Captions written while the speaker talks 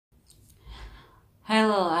Hey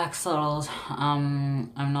little axolotls,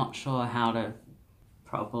 I'm not sure how to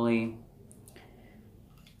properly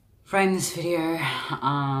frame this video.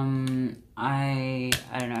 I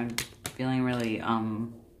don't know, I'm feeling really,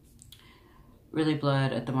 really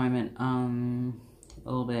blurred at the moment, a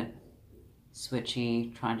little bit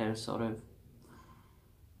switchy, trying to sort of,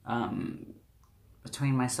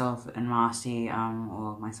 between myself and Marcy,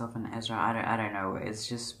 or myself and Ezra, I don't know, it's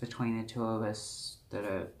just between the two of us that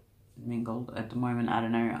are mingled at the moment. I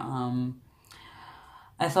don't know.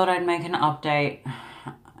 I thought I'd make an update,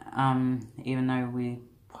 even though we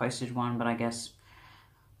posted one, but I guess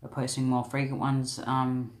we're posting more frequent ones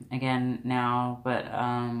again now. But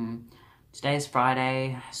today's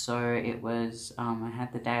Friday, so it was, I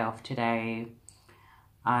had the day off today.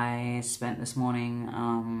 I spent this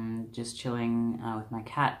morning just chilling with my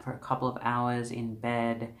cat for a couple of hours in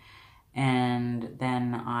bed, and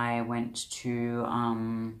then I went to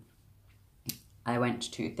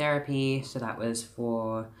therapy, so that was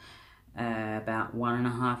for about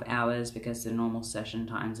 1.5 hours because the normal session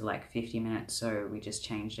times are like 50 minutes, so we just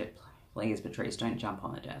changed it. Please, Patrice, don't jump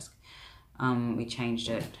on the desk. We changed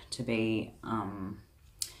it to be from,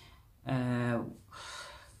 I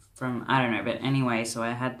don't know, but anyway, so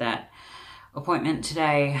I had that appointment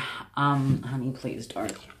today. Honey, please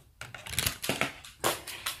don't.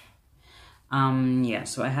 Yeah,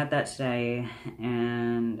 so I had that today,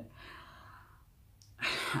 and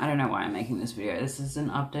I don't know why I'm making this video. This is an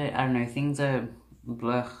update. I don't know, things are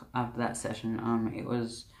blech after that session. It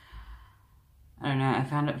was, I don't know, I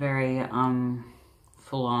found it very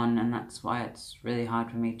full on, and that's why it's really hard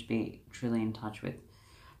for me to be truly in touch with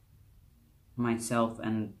myself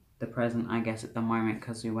and the present, I guess, at the moment,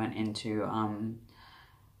 because we went into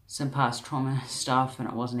some past trauma stuff, and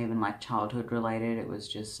it wasn't even like childhood related. It was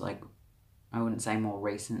just like, I wouldn't say more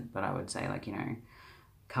recent, but I would say like, you know, a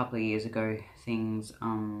couple of years ago things.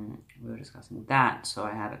 We were discussing that, so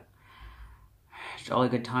I had a jolly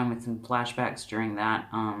good time with some flashbacks during that.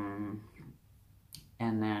 And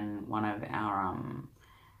then one of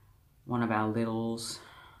our littles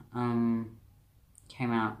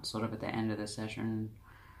came out sort of at the end of the session,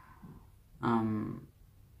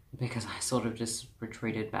 because I sort of just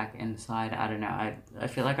retreated back inside. I don't know, I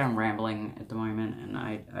feel like I'm rambling at the moment, and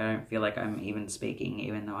I don't feel like I'm even speaking,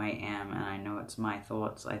 even though I am, and I know it's my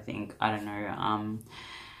thoughts, I think. I don't know,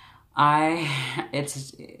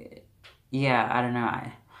 yeah, I don't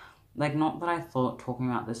know, like, not that I thought talking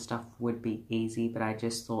about this stuff would be easy, but I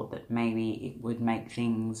just thought that maybe it would make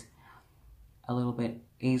things a little bit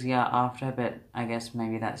easier after, but I guess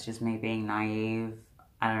maybe that's just me being naive.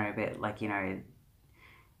 I don't know, but like, you know,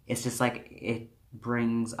 it's just like, it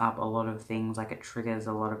brings up a lot of things, like it triggers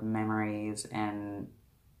a lot of memories, and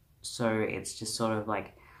so it's just sort of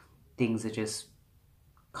like things are just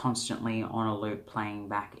constantly on a loop playing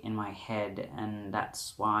back in my head, and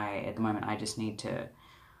that's why at the moment I just need to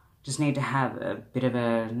have a bit of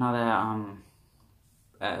another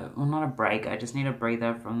well, not a break, I just need a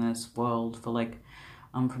breather from this world for like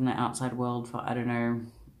from the outside world for, I don't know,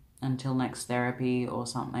 until next therapy or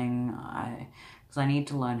something. Because I need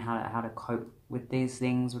to learn how to cope with these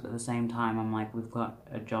things, but at the same time I'm like, we've got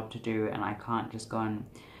a job to do, and I can't just go and,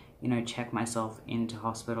 you know, check myself into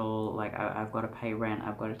hospital. Like I've got to pay rent,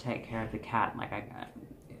 I've got to take care of the cat, like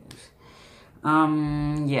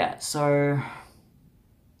yeah, so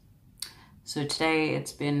today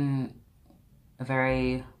it's been a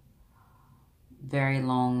very, very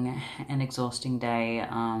long and exhausting day.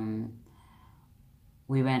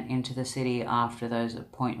 We went into the city after those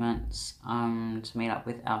appointments to meet up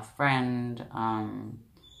with our friend,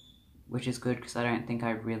 which is good because I don't think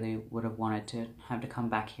I really would have wanted to have to come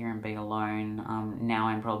back here and be alone. Now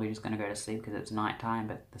I'm probably just going to go to sleep because it's nighttime,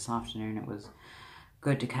 but this afternoon it was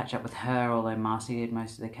good to catch up with her, although Marcy did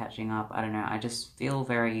most of the catching up. I don't know, I just feel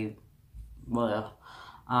very well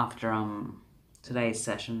after today's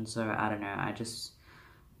session, so I don't know, I just,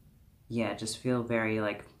 yeah, just feel very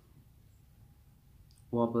like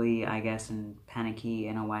wobbly, I guess, and panicky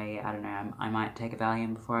in a way. I don't know, I might take a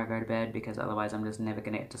Valium before I go to bed, because otherwise I'm just never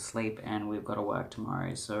gonna get to sleep, and we've got to work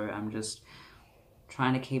tomorrow, so I'm just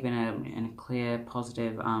trying to keep in a clear,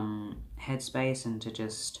 positive headspace, and to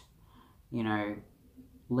just, you know,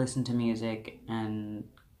 listen to music, and,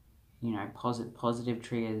 you know, positive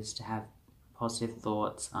triggers to have positive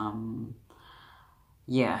thoughts.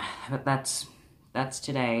 Yeah, but that's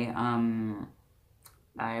today.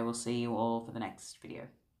 I will see you all for the next video.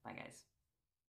 Bye, guys.